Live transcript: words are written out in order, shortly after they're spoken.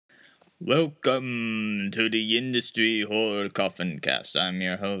Welcome to the Industry Horror Coffin Cast. I'm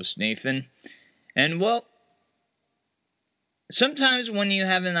your host, Nathan. And sometimes when you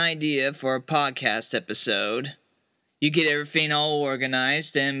have an idea for a podcast episode, you get everything all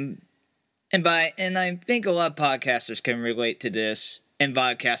organized and I think a lot of podcasters can relate to this, and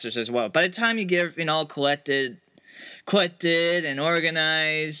vodcasters as well. By the time you get everything all collected and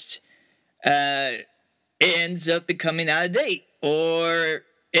organized, it ends up becoming out of date, or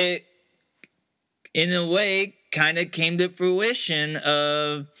it, in a way, kind of came to fruition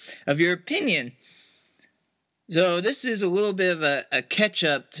of your opinion. So this is a little bit of a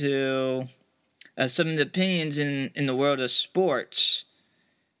catch-up to some of the opinions in the world of sports.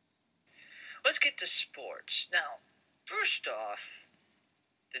 Let's get to sports. Now, first off,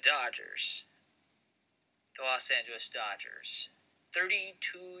 the Dodgers. The Los Angeles Dodgers.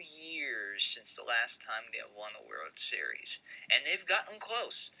 32 years since the last time they have won a World Series. And they've gotten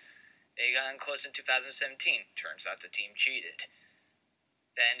close. They got close in 2017. Turns out the team cheated.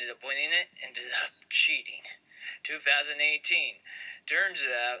 They ended up winning it, ended up cheating. 2018. Turns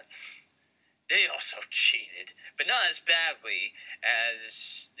out they also cheated, but not as badly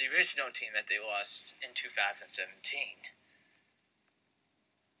as the original team that they lost in 2017.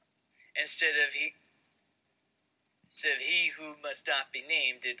 Instead of he who must not be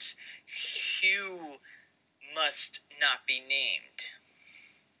named, it's Hugh must not be named.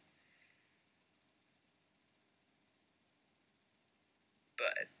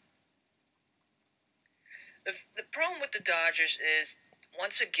 But the problem with the Dodgers is,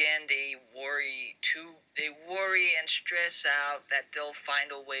 once again, they worry and stress out that they'll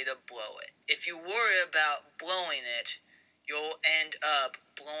find a way to blow it. If you worry about blowing it, you'll end up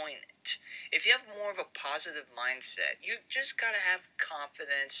blowing it. If you have more of a positive mindset, you just gotta have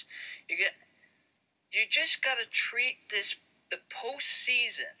confidence. You just gotta treat the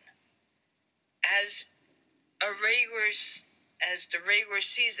postseason as the regular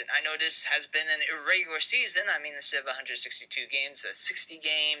season. I know this has been an irregular season. I mean, instead of 162 games, that's 60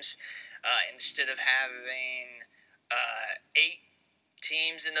 games. Instead of having 8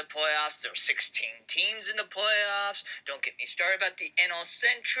 teams in the playoffs, there are 16 teams in the playoffs. Don't get me started about the NL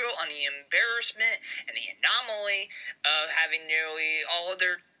Central, on the embarrassment and the anomaly of having nearly all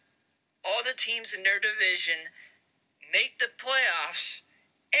the teams in their division make the playoffs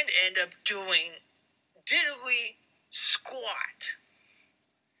and end up doing diddly squat.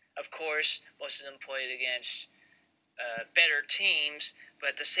 Of course, most of them played against better teams, but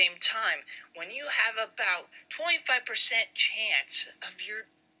at the same time, when you have about 25% chance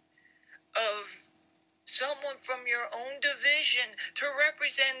of someone from your own division to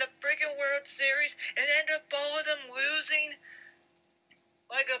represent the friggin' World Series and end up all of them losing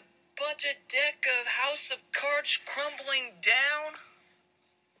like a bunch of deck of House of Cards crumbling down.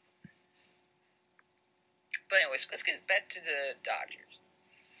 But anyways, let's get back to the Dodgers.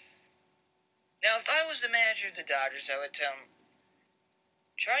 Now, if I was the manager of the Dodgers, I would tell them,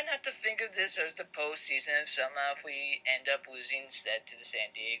 try not to think of this as the postseason if somehow if we end up losing instead to the San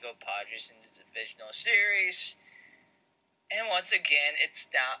Diego Padres in the divisional series. And once again, it's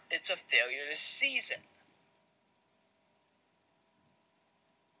a failure this season.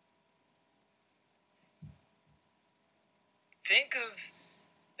 Think of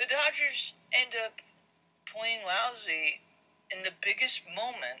the Dodgers end up playing lousy in the biggest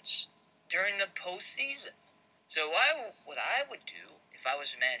moments during the postseason. So what I would do if I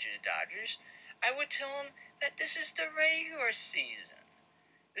was the manager of the Dodgers, I would tell them that this is the regular season.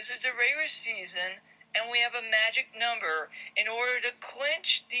 This is the regular season, and we have a magic number in order to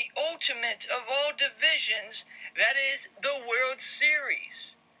clinch the ultimate of all divisions, that is the World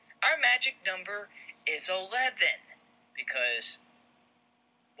Series. Our magic number is 11, because,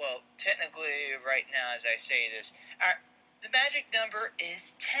 well, technically right now as I say this, the magic number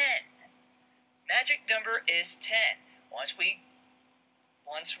is 10. Magic number is 10. Once we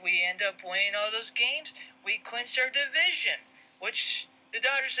end up winning all those games, we clinch our division, which the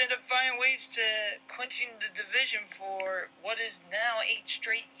Dodgers end up finding ways to clinching the division for what is now 8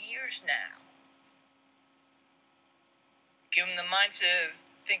 straight years now. Give them the mindset of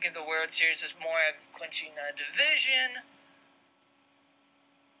thinking the World Series is more of clinching a division,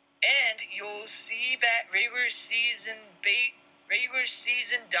 and you'll see that regular season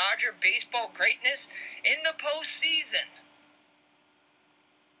Dodger baseball greatness in the postseason.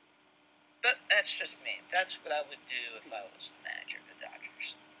 But that's just me. That's what I would do if I was the manager of the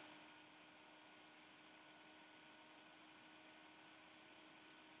Dodgers.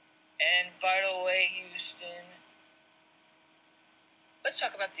 And by the way, Houston, let's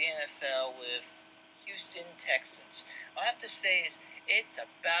talk about the NFL with Houston Texans. All I have to say is, It's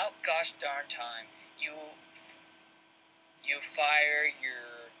about gosh darn time you fire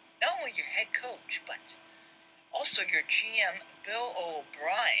not only your head coach, but also your GM, Bill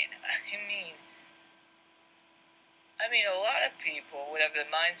O'Brien. A lot of people would have the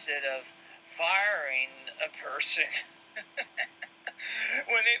mindset of firing a person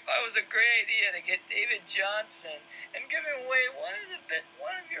when they thought it was a great idea to get David Johnson and giving away one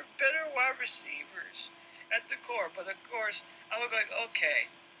of your better wide receivers at the core. But of course, I look like, okay,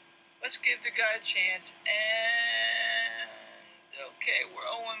 let's give the guy a chance. And okay, we're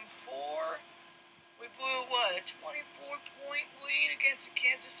 0-4. We blew a 24-point lead against the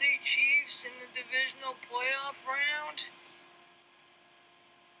Kansas City Chiefs in the divisional playoff round.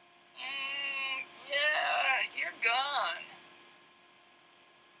 Yeah, you're gone.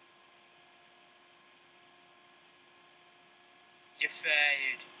 You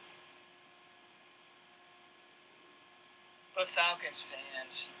fired. But Falcons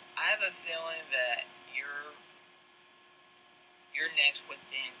fans, I have a feeling that you're next with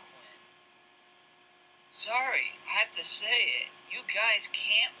Dan Quinn. Sorry, I have to say it. You guys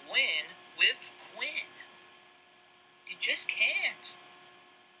can't win with Quinn. You just can't.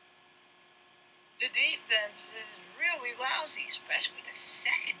 The defense is really lousy, especially the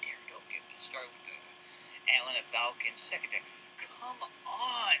secondary. Don't get me started with the Atlanta Falcons secondary. Come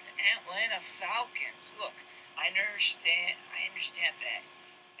on, Atlanta Falcons. Look, I understand that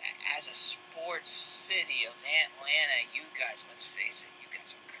as a sports city of Atlanta, you guys, let's face it, you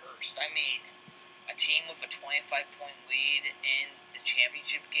guys are cursed. A team with a 25-point lead in the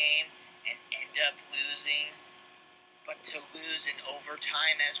championship game and end up losing, but to lose in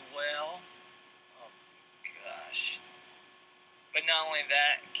overtime as well. Gosh. But not only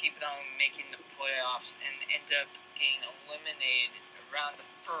that, keep on making the playoffs and end up getting eliminated around the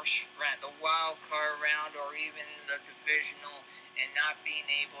first round, the wild card round, or even the divisional, and not being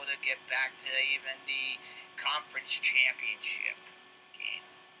able to get back to even the conference championship game.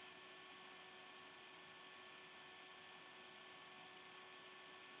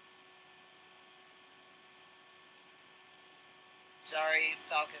 Sorry,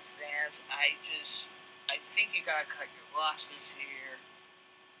 Falcons fans, I think you gotta cut your losses here.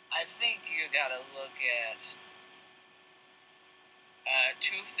 I think you gotta look at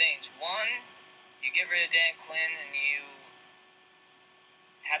two things. One, you get rid of Dan Quinn and you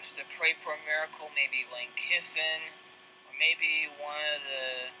have to pray for a miracle, maybe Lane Kiffin, or maybe one of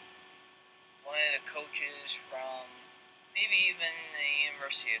the coaches from maybe even the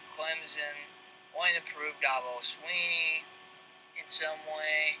University of Clemson wanting to prove Dabo Swinney in some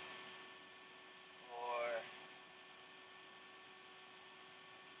way,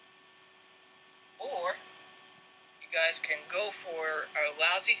 or you guys can go for a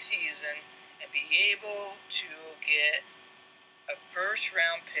lousy season and be able to get a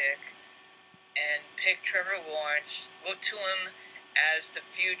first-round pick and pick Trevor Lawrence, look to him as the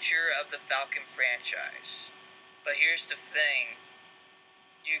future of the Falcon franchise. But here's the thing.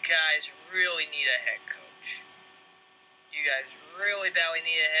 You guys really need a head coach. You guys really badly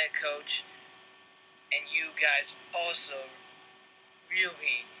need a head coach. And you guys also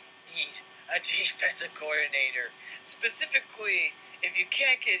really need a defensive coordinator. Specifically, if you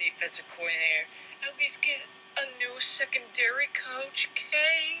can't get a defensive coordinator, at least get a new secondary coach,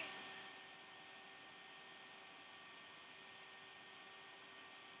 okay?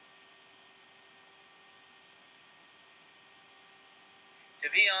 To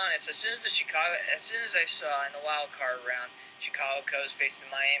be honest, as soon as I saw in the wild card round, Chicago Cubs facing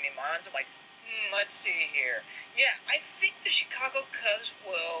the Miami Marlins, I'm like, let's see here. Yeah, I think the Chicago Cubs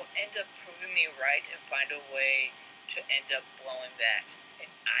will end up proving me right and find a way to end up blowing that. And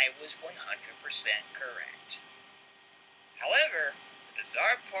I was 100% correct. However, the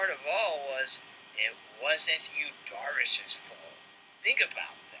bizarre part of all was it wasn't Yu Darvish's fault. Think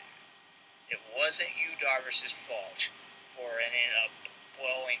about that. It wasn't Yu Darvish's fault for ending up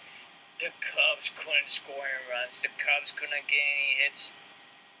blowing. The Cubs couldn't score any runs. The Cubs couldn't get any hits.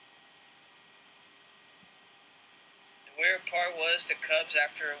 The weird part was the Cubs,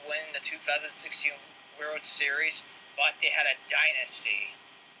 after winning the 2016 World Series, thought they had a dynasty.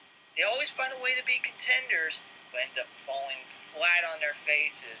 They always find a way to be contenders, but end up falling flat on their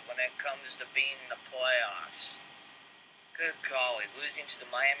faces when it comes to being in the playoffs. Good golly, losing to the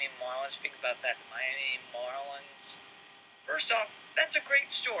Miami Marlins. Think about that, the Miami Marlins. First off, that's a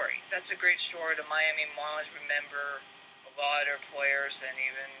great story. That's a great story. The Miami Marlins, remember, a lot of their players and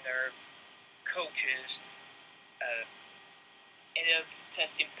even their coaches ended up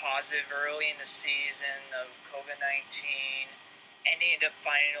testing positive early in the season of COVID-19, and they ended up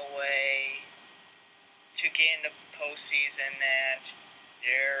finding a way to get in the postseason, and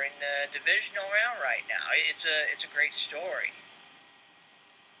they're in the divisional round right now. It's a great story.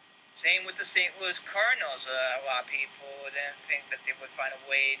 Same with the St. Louis Cardinals. A lot of people didn't think that they would find a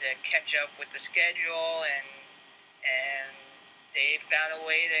way to catch up with the schedule, and they found a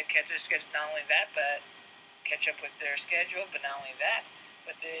way to catch their schedule. Not only that, but catch up with their schedule. But not only that,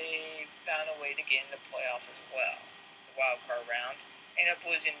 but they found a way to get in the playoffs as well. The wild card round. Ended up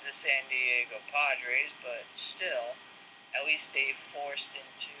losing to the San Diego Padres, but still, at least they forced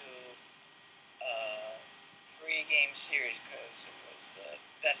into a 3-game series because it was the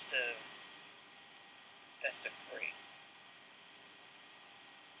best of 3.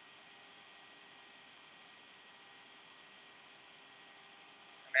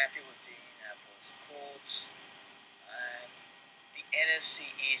 I'm happy with the Indianapolis Colts. The NFC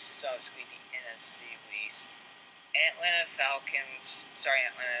East is obviously the NFC least. Atlanta Falcons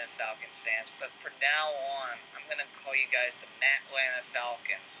fans, but from now on, I'm going to call you guys the Atlanta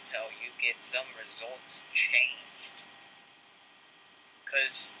Falcons till you get some results changed.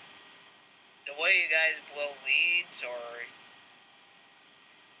 Because the way you guys blow leads, or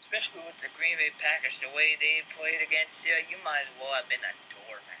especially with the Green Bay Packers, the way they played against you, you might as well have been a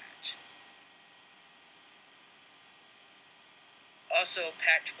doormat. Also,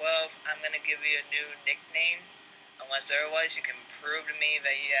 Pac-12, I'm going to give you a new nickname. Unless otherwise, you can prove to me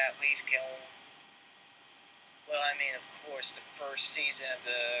that you at least can. Well, I mean, of course, the first season of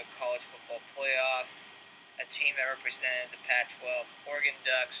the college football playoff, a team that represented the Pac-12, Oregon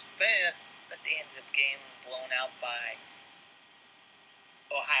Ducks, but they ended up getting blown out by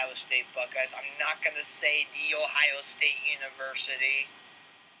Ohio State Buckeyes. I'm not going to say the Ohio State University.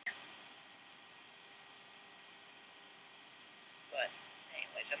 But,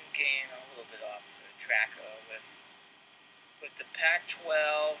 anyways, I'm getting a little bit off the track with the Pac-12,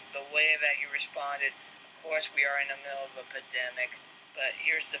 the way that you responded. Of course, we are in the middle of a pandemic, but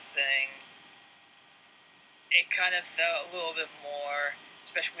here's the thing. It kind of felt a little bit more,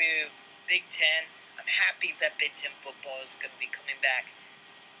 especially Big Ten. I'm happy that Big Ten football is going to be coming back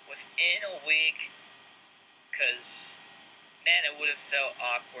within a week, because, man, it would have felt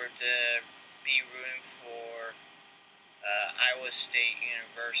awkward to be rooting for Iowa State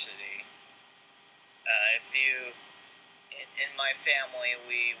University. In my family,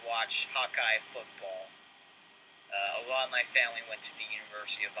 we watch Hawkeye football. A lot of my family went to the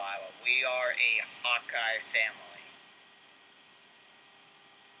University of Iowa. We are a Hawkeye family.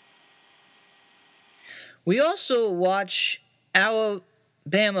 We also watch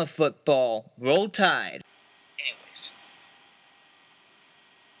Alabama football. Roll Tide.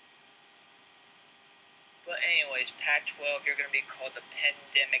 Anyways, Pac-12, you're going to be called the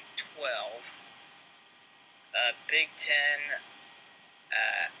Pandemic 12. Big Ten,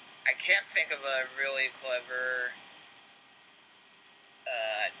 I can't think of a really clever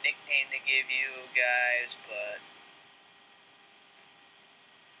nickname to give you guys, but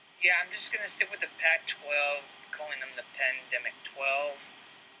yeah, I'm just going to stick with the Pac-12, calling them the Pandemic 12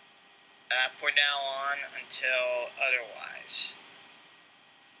 for now on until otherwise.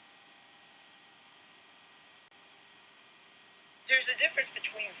 There's a difference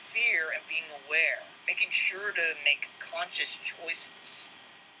between fear and being aware, making sure to make conscious choices.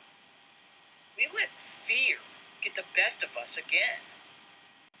 We let fear get the best of us again.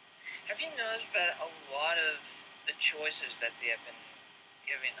 Have you noticed that a lot of the choices that they have been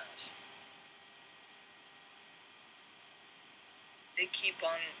giving us, they keep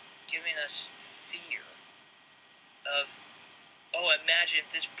on giving us fear of, oh, imagine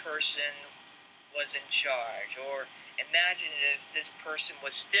if this person was in charge, or imagine if this person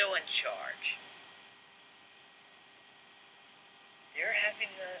was still in charge.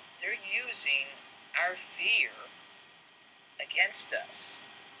 They're using our fear against us.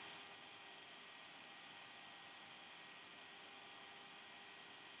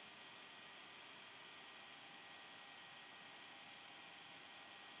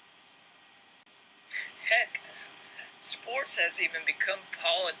 Heck, sports has even become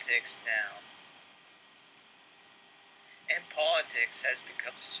politics now. And politics has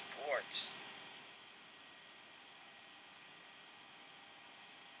become sports.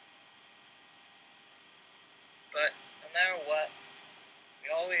 But no matter what, we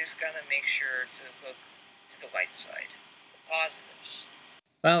always gotta make sure to look to the light side, the positives.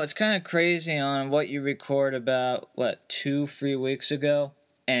 Wow, it's kind of crazy on what you record about, 2-3 weeks ago?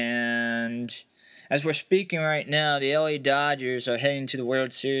 And as we're speaking right now, the LA Dodgers are heading to the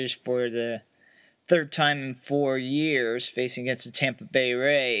World Series for the third time in 4 years, facing against the Tampa Bay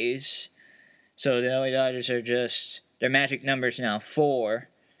Rays. So the LA Dodgers are their magic number is now 4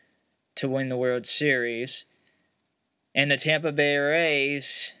 to win the World Series. And the Tampa Bay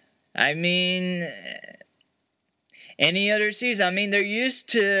Rays, I mean, any other season, I mean, they're used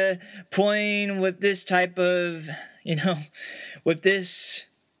to playing with this type of, with this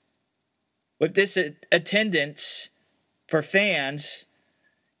attendance for fans.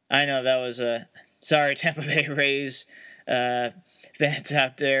 I know that was sorry, Tampa Bay Rays fans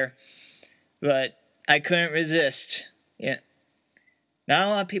out there, but I couldn't resist. Yeah, not a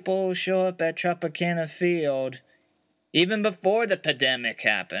lot of people show up at Tropicana Field, even before the pandemic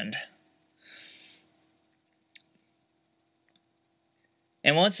happened.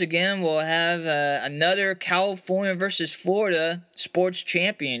 And once again, we'll have another California versus Florida sports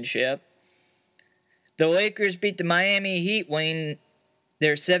championship. The Lakers beat the Miami Heat, winning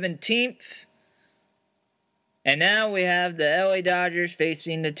their 17th. And now we have the LA Dodgers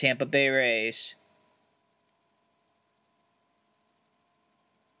facing the Tampa Bay Rays.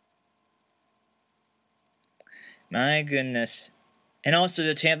 My goodness. And also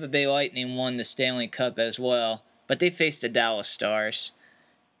the Tampa Bay Lightning won the Stanley Cup as well, but they faced the Dallas Stars.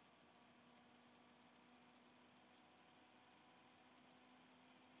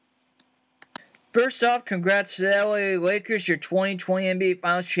 First off, congrats to the LA Lakers, your 2020 NBA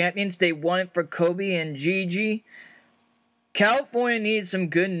Finals champions. They won it for Kobe and Gigi. California needs some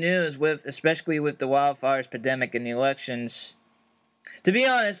good news, especially with the wildfires, pandemic, and the elections. To be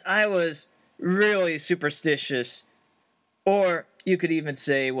honest, I was really superstitious, or you could even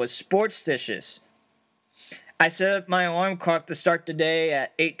say was sportstitious. I set up my alarm clock to start the day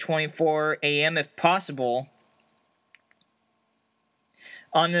at 8:24 a.m. if possible,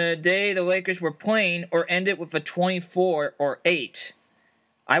 on the day the Lakers were playing, or ended with a 24 or 8.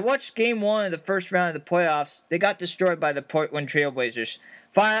 I watched Game 1 of the first round of the playoffs. They got destroyed by the Portland Trailblazers.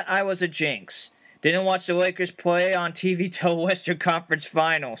 Thought I was a jinx. Didn't watch the Lakers play on TV till Western Conference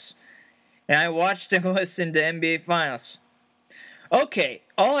Finals. And I watched and listened to NBA Finals. Okay,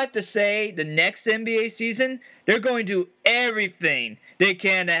 all I have to say, the next NBA season, they're going to do everything they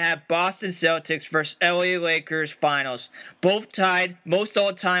can to have Boston Celtics versus LA Lakers Finals. Both tied most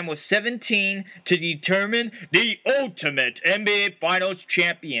all time with 17 to determine the ultimate NBA Finals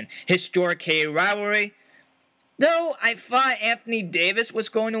champion. Historic rivalry. Though I thought Anthony Davis was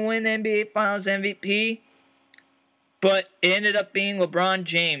going to win NBA Finals MVP, but it ended up being LeBron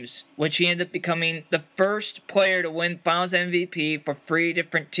James, which he ended up becoming the first player to win Finals MVP for 3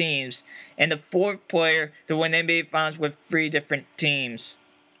 different teams, and the 4th player to win NBA Finals with 3 different teams.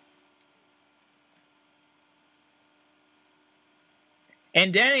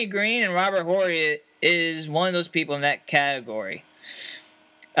 And Danny Green and Robert Horry is one of those people in that category.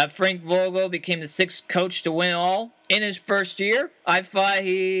 Frank Vogel became the 6th coach to win it all in his first year. I thought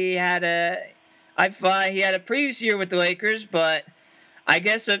he had a previous year with the Lakers, but I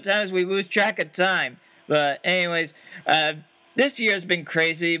guess sometimes we lose track of time. But anyways, this year has been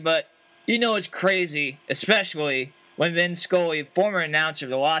crazy, but it's crazy, especially when Vin Scully, former announcer of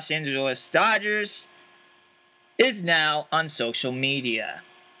the Los Angeles Dodgers, is now on social media.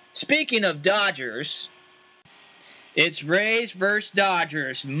 Speaking of Dodgers, it's Rays versus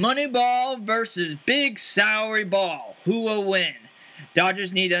Dodgers. Moneyball versus Big Salary Ball. Who will win?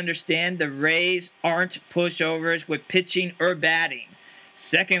 Dodgers need to understand the Rays aren't pushovers with pitching or batting.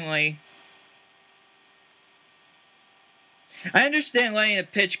 Secondly, I understand letting a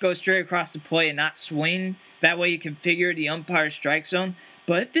pitch go straight across the plate and not swing. That way you can figure the umpire's strike zone.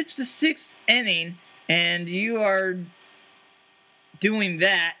 But if it's the 6th inning and you are doing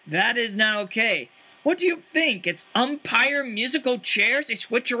that, that is not okay. What do you think? It's umpire musical chairs? They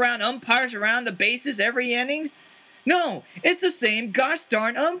switch around umpires around the bases every inning? No, it's the same gosh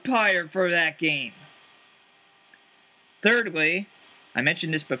darn umpire for that game. Thirdly, I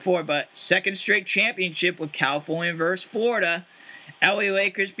mentioned this before, but 2nd straight championship with California versus Florida. LA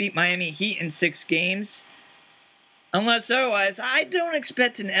Lakers beat Miami Heat in 6 games. Unless otherwise, I don't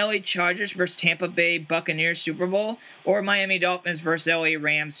expect an LA Chargers versus Tampa Bay Buccaneers Super Bowl or Miami Dolphins versus LA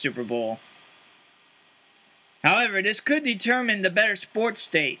Rams Super Bowl. However, this could determine the better sports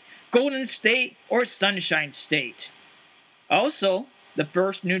state, Golden State or Sunshine State. Also, the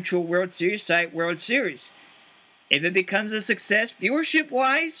first neutral World Series site World Series. If it becomes a success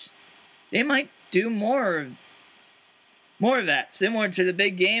viewership-wise, they might do more of that, similar to the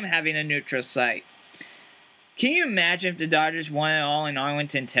big game having a neutral site. Can you imagine if the Dodgers won it all in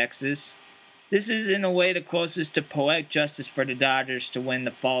Arlington, Texas? This is in a way the closest to poetic justice for the Dodgers to win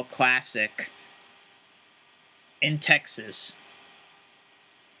the Fall Classic in Texas.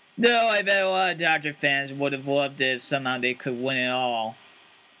 Though I bet a lot of Dodger fans would have loved it if somehow they could win it all.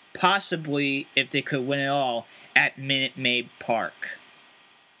 Possibly if they could win it all at Minute Maid Park.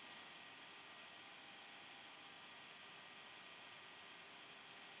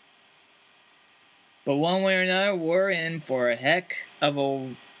 But one way or another, we're in for a heck of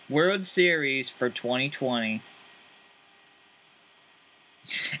a World Series for 2020.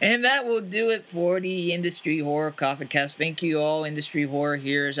 And that will do it for the Industry Horror Coffee Cast. Thank you all industry horror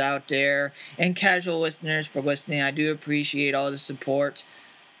hearers out there and casual listeners for listening. I do appreciate all the support.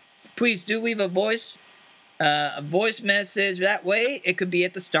 Please do leave a voice message. That way it could be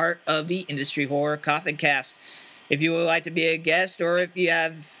at the start of the Industry Horror Coffee Cast. If you would like to be a guest or if you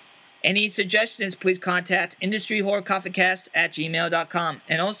have any suggestions, please contact industryhorrorcoffeecast@gmail.com.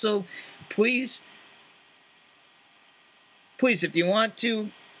 And also, please, if you want to,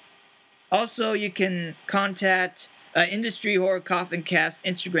 also you can contact Industry Horror Coffee Cast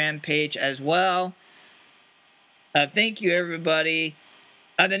Instagram page as well. Thank you, everybody.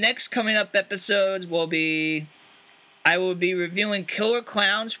 The next coming up episodes will be, I will be reviewing Killer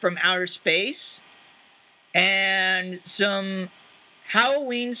Clowns from Outer Space and some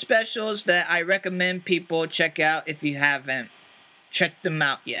Halloween specials that I recommend people check out if you haven't checked them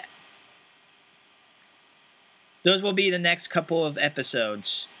out yet. Those will be the next couple of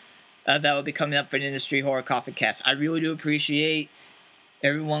episodes that will be coming up for the Industry Horror Coffee Cast. I really do appreciate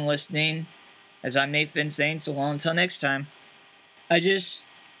everyone listening. As I'm Nathan saying, so long until next time. I just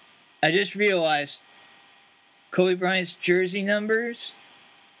realized Kobe Bryant's jersey numbers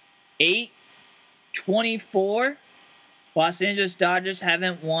 8, 24. Los Angeles Dodgers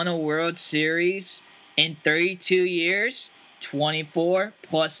haven't won a World Series in 32 years. 24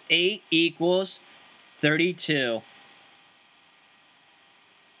 plus 8 equals 32.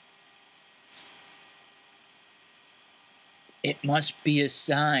 It must be a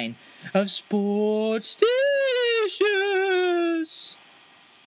sign of sports.